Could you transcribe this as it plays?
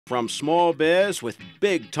from small bears with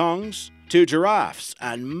big tongues to giraffes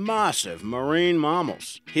and massive marine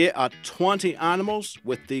mammals. Here are 20 animals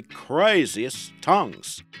with the craziest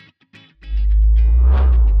tongues.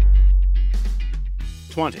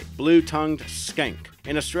 20. Blue-tongued skink.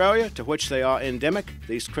 In Australia, to which they are endemic,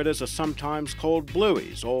 these critters are sometimes called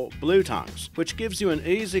blueies or blue tongues, which gives you an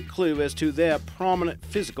easy clue as to their prominent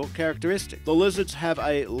physical characteristic. The lizards have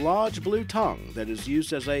a large blue tongue that is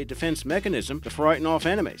used as a defense mechanism to frighten off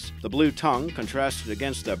enemies. The blue tongue, contrasted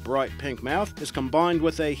against the bright pink mouth, is combined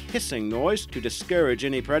with a hissing noise to discourage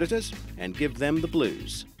any predators and give them the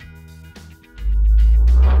blues.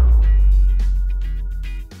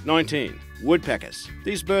 19. Woodpeckers.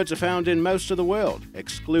 These birds are found in most of the world,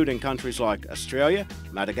 excluding countries like Australia,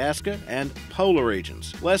 Madagascar, and polar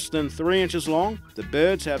regions. Less than 3 inches long, the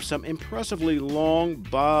birds have some impressively long,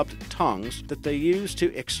 barbed tongues that they use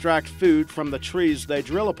to extract food from the trees they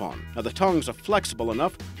drill upon. Now, the tongues are flexible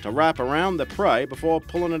enough to wrap around the prey before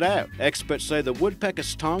pulling it out. Experts say the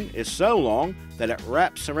woodpecker's tongue is so long that it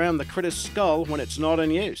wraps around the critter's skull when it's not in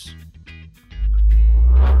use.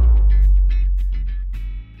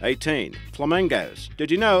 18. Flamingos. Did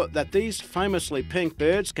you know that these famously pink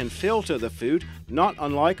birds can filter the food not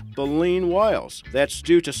unlike baleen whales? That's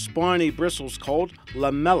due to spiny bristles called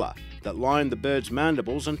lamella that line the bird's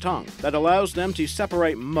mandibles and tongue. That allows them to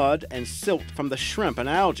separate mud and silt from the shrimp and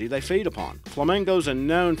algae they feed upon. Flamingos are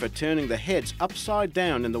known for turning their heads upside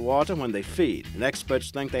down in the water when they feed, and experts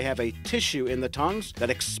think they have a tissue in the tongues that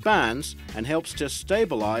expands and helps to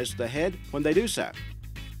stabilize the head when they do so.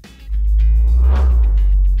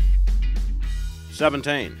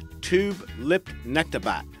 17. Tube-lipped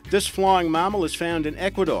nectarbat. This flying mammal is found in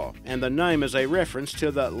Ecuador, and the name is a reference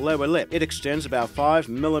to the lower lip. It extends about 5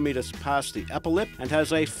 millimeters past the upper lip and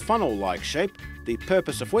has a funnel-like shape, the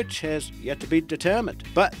purpose of which has yet to be determined.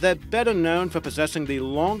 But they're better known for possessing the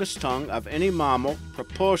longest tongue of any mammal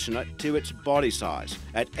proportionate to its body size.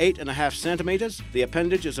 At 8.5 centimeters, the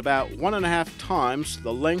appendage is about 1.5 times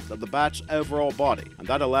the length of the bat's overall body, and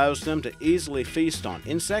that allows them to easily feast on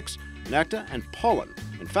insects, nectar, and pollen.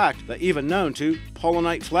 In fact, they're even known to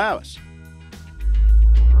pollinate flowers.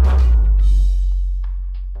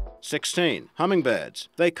 16. Hummingbirds.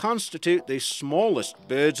 They constitute the smallest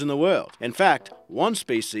birds in the world. In fact, one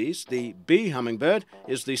species, the bee hummingbird,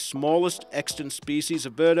 is the smallest extant species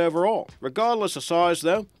of bird overall. Regardless of size,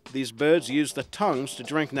 though, these birds use the tongues to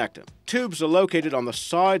drink nectar. Tubes are located on the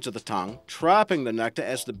sides of the tongue, trapping the nectar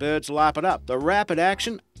as the birds lap it up. The rapid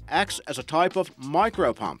action acts as a type of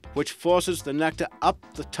micropump, which forces the nectar up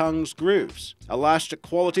the tongue's grooves. Elastic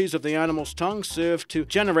qualities of the animal's tongue serve to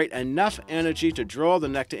generate enough energy to draw the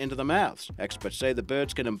nectar into the mouths. Experts say the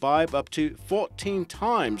birds can imbibe up to 14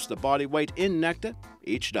 times the body weight in nectar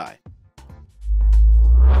each day.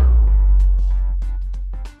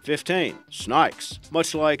 15. Snakes.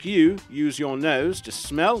 Much like you use your nose to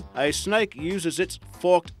smell, a snake uses its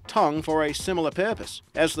forked tongue for a similar purpose.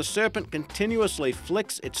 As the serpent continuously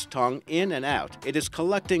flicks its tongue in and out, it is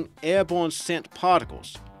collecting airborne scent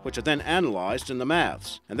particles, which are then analyzed in the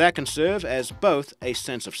mouths, and that can serve as both a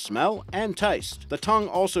sense of smell and taste. The tongue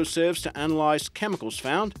also serves to analyze chemicals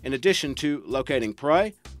found, in addition to locating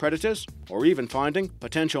prey, predators, or even finding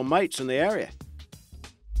potential mates in the area.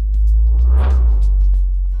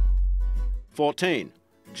 14.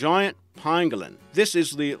 Giant pangolin. This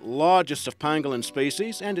is the largest of pangolin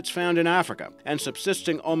species, and it's found in Africa. And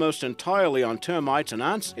subsisting almost entirely on termites and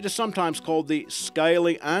ants, it is sometimes called the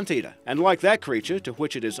scaly anteater. And like that creature, to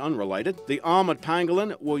which it is unrelated, the armored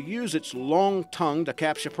pangolin will use its long tongue to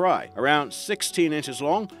capture prey. Around 16 inches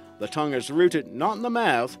long, the tongue is rooted not in the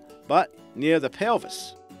mouth, but near the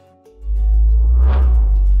pelvis.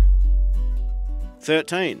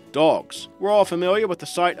 13. Dogs. We're all familiar with the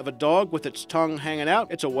sight of a dog with its tongue hanging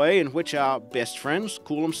out. It's a way in which our best friends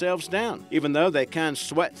cool themselves down. Even though they can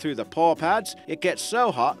sweat through the paw pads, it gets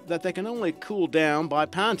so hot that they can only cool down by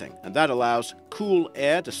panting, and that allows cool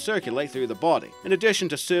air to circulate through the body. In addition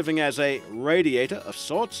to serving as a radiator of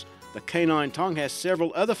sorts, the canine tongue has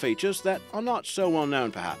several other features that are not so well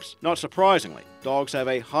known perhaps. Not surprisingly, dogs have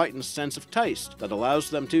a heightened sense of taste that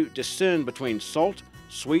allows them to discern between salt,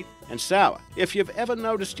 sweet, and sour. If you've ever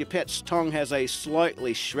noticed your pet's tongue has a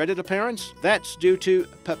slightly shredded appearance, that's due to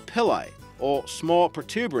papillae, or small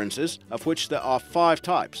protuberances, of which there are 5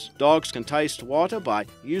 types. Dogs can taste water by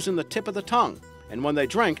using the tip of the tongue, and when they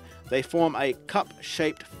drink, they form a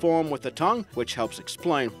cup-shaped form with the tongue, which helps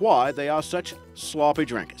explain why they are such sloppy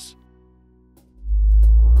drinkers.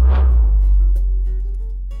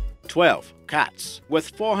 12. Cats.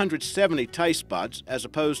 With 470 taste buds, as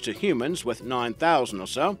opposed to humans with 9,000 or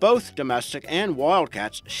so, both domestic and wild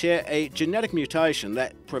cats share a genetic mutation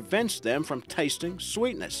that prevents them from tasting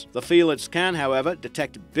sweetness. The felids can, however,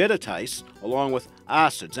 detect bitter tastes along with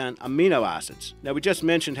acids and amino acids. Now, we just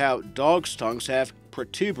mentioned how dogs' tongues have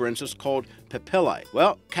protuberances called papillae.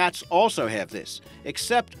 Well, cats also have this,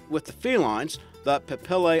 except with the felines, the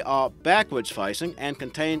papillae are backwards facing and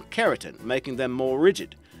contain keratin, making them more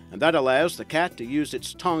rigid. And that allows the cat to use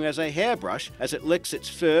its tongue as a hairbrush as it licks its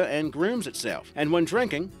fur and grooms itself. And when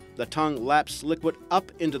drinking, the tongue laps liquid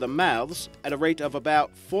up into the mouths at a rate of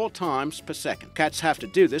about 4 times per second. Cats have to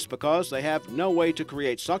do this because they have no way to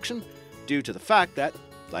create suction due to the fact that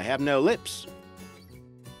they have no lips.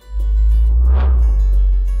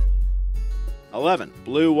 11.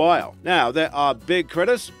 Blue whale. Now, there are big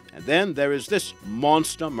critters, and then there is this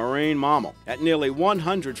monster marine mammal. At nearly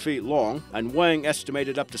 100 feet long and weighing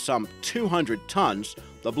estimated up to some 200 tons,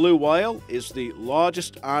 the blue whale is the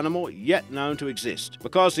largest animal yet known to exist.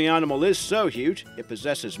 Because the animal is so huge, it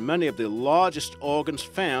possesses many of the largest organs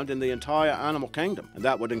found in the entire animal kingdom. And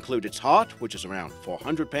that would include its heart, which is around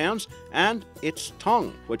 400 pounds, and its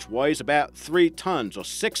tongue, which weighs about 3 tons or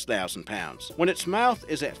 6,000 pounds. When its mouth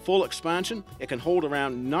is at full expansion, it can hold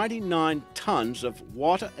around 99 tons of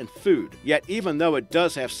water and food. Yet even though it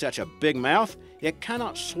does have such a big mouth, it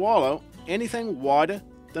cannot swallow anything wider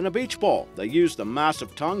than a beach ball. They use the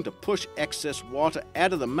massive tongue to push excess water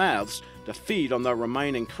out of the mouths to feed on the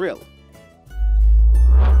remaining krill.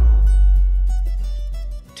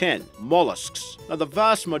 10. Mollusks. Now, the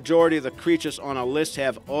vast majority of the creatures on our list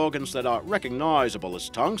have organs that are recognizable as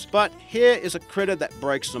tongues, but here is a critter that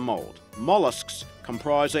breaks the mold. Mollusks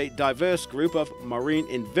comprise a diverse group of marine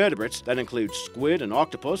invertebrates that include squid and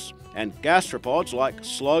octopus, and gastropods like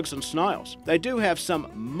slugs and snails. They do have some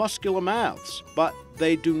muscular mouths, but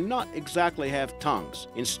they do not exactly have tongues.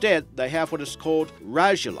 Instead, they have what is called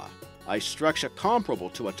radula, a structure comparable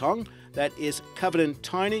to a tongue that is covered in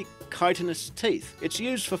tiny chitinous teeth. It's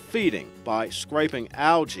used for feeding by scraping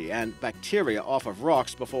algae and bacteria off of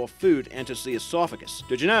rocks before food enters the esophagus.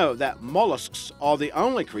 Did you know that mollusks are the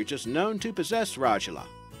only creatures known to possess radula?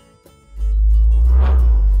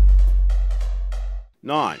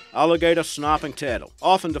 9. Alligator snapping turtle.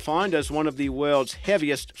 Often defined as one of the world's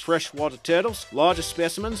heaviest freshwater turtles, larger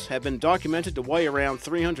specimens have been documented to weigh around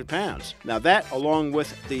 300 pounds. Now that, along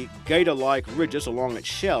with the gator-like ridges along its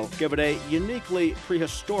shell, give it a uniquely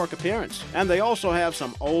prehistoric appearance. And they also have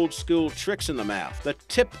some old-school tricks in the mouth. The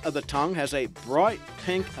tip of the tongue has a bright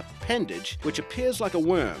pink appendage which appears like a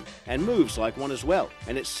worm and moves like one as well,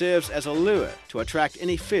 and it serves as a lure to attract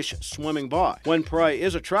any fish swimming by. When prey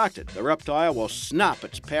is attracted, the reptile will snap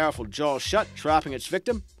its powerful jaws shut, trapping its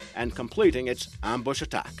victim and completing its ambush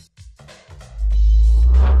attack.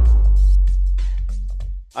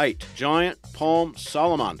 8. Giant palm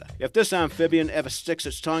salamander. If this amphibian ever sticks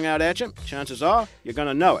its tongue out at you, chances are you're going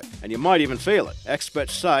to know it, and you might even feel it.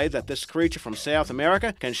 Experts say that this creature from South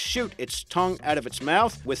America can shoot its tongue out of its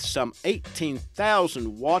mouth with some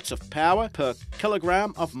 18,000 watts of power per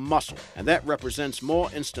kilogram of muscle, and that represents more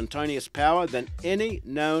instantaneous power than any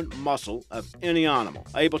known muscle of any animal.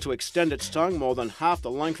 Able to extend its tongue more than half the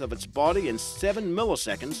length of its body in 7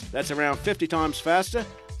 milliseconds, that's around 50 times faster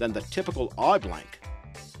than the typical eye blink.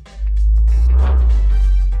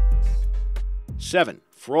 7.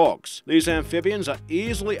 Frogs. These amphibians are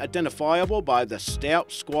easily identifiable by the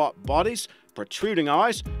stout, squat bodies, protruding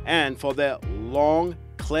eyes, and for their long,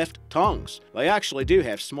 cleft tongues. They actually do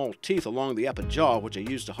have small teeth along the upper jaw which are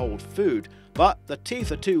used to hold food, but the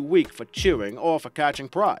teeth are too weak for chewing or for catching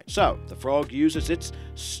prey. So the frog uses its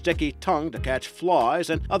sticky tongue to catch flies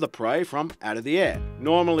and other prey from out of the air.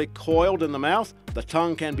 Normally coiled in the mouth, the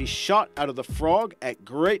tongue can be shot out of the frog at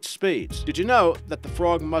great speeds. Did you know that the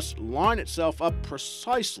frog must line itself up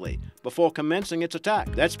precisely before commencing its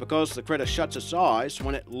attack? That's because the critter shuts its eyes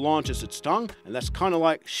when it launches its tongue, and that's kind of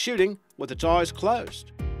like shooting with its eyes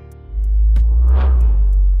closed.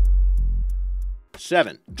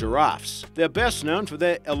 7. Giraffes. They're best known for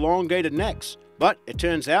their elongated necks, but it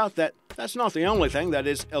turns out that that's not the only thing that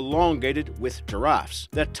is elongated with giraffes.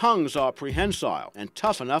 Their tongues are prehensile and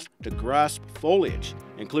tough enough to grasp foliage,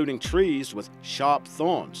 including trees with sharp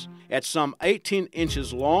thorns. At some 18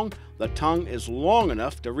 inches long, the tongue is long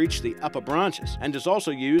enough to reach the upper branches and is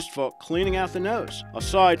also used for cleaning out the nose.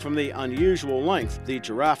 Aside from the unusual length, the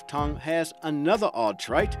giraffe tongue has another odd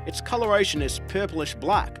trait. Its coloration is purplish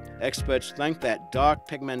black. Experts think that dark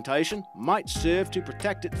pigmentation might serve to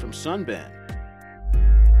protect it from sunburn.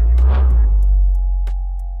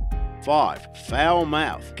 5. Foul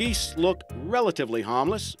mouth. Geese look relatively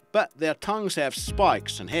harmless, but their tongues have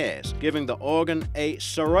spikes and hairs, giving the organ a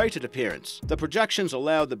serrated appearance. The projections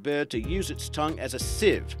allow the bird to use its tongue as a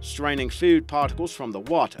sieve, straining food particles from the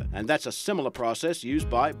water, and that's a similar process used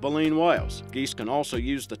by baleen whales. Geese can also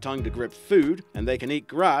use the tongue to grip food, and they can eat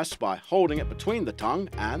grass by holding it between the tongue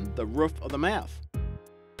and the roof of the mouth.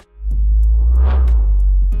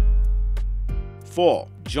 4.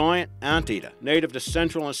 Giant anteater. Native to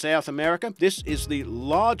Central and South America, this is the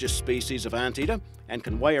largest species of anteater and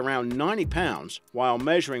can weigh around 90 pounds while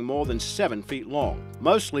measuring more than 7 feet long.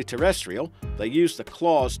 Mostly terrestrial, they use the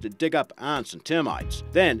claws to dig up ants and termites,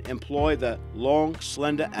 then employ the long,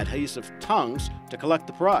 slender, adhesive tongues to collect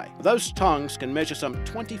the prey. Those tongues can measure some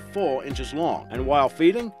 24 inches long, and while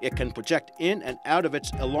feeding, it can project in and out of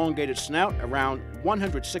its elongated snout around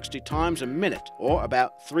 160 times a minute, or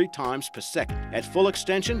about 3 times per second. At full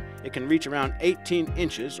extension, it can reach around 18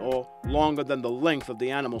 inches, or longer than the length of the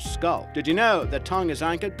animal's skull. Did you know the tongue is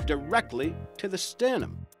anchored directly to the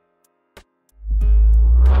sternum?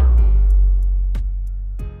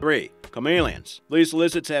 3. Chameleons. These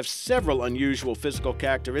lizards have several unusual physical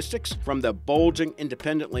characteristics, from their bulging,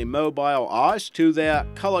 independently mobile eyes, to their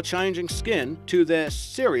color-changing skin, to their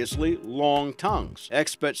seriously long tongues.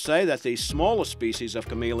 Experts say that the smaller species of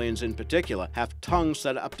chameleons in particular have tongues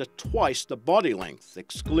that are up to twice the body length,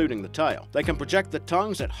 excluding the tail. They can project the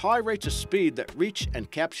tongues at high rates of speed that reach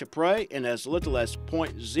and capture prey in as little as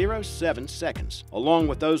 0.07 seconds. Along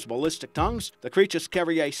with those ballistic tongues, the creatures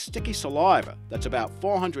carry a sticky saliva that's about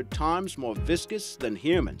 400 times more viscous than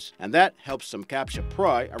humans, and that helps them capture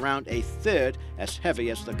prey around a third as heavy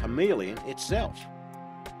as the chameleon itself.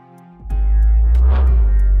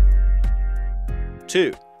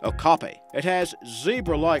 2. Okapi. It has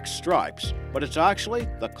zebra-like stripes, but it's actually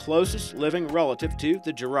the closest living relative to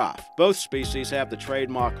the giraffe. Both species have the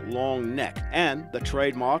trademark long neck and the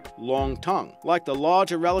trademark long tongue. Like the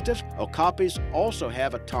larger relative, okapis also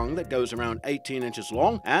have a tongue that goes around 18 inches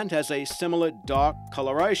long and has a similar dark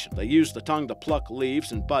coloration. They use the tongue to pluck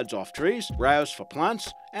leaves and buds off trees, browse for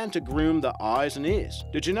plants, and to groom the eyes and ears.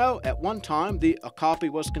 Did you know at one time the okapi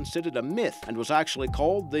was considered a myth and was actually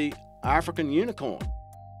called the African unicorn?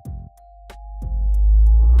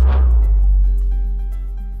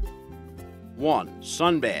 1.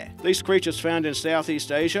 Sun bear. These creatures found in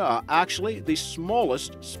Southeast Asia are actually the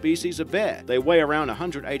smallest species of bear. They weigh around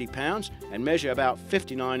 180 pounds and measure about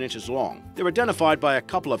 59 inches long. They're identified by a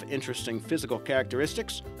couple of interesting physical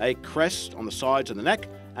characteristics: a crest on the sides of the neck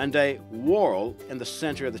and a whorl in the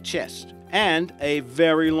center of the chest, and a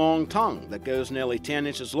very long tongue that goes nearly 10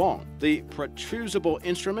 inches long. The protrusible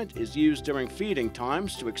instrument is used during feeding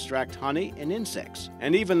times to extract honey and insects.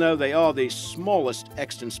 And even though they are the smallest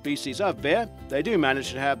extant species of bear, they do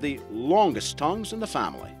manage to have the longest tongues in the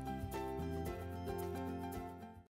family.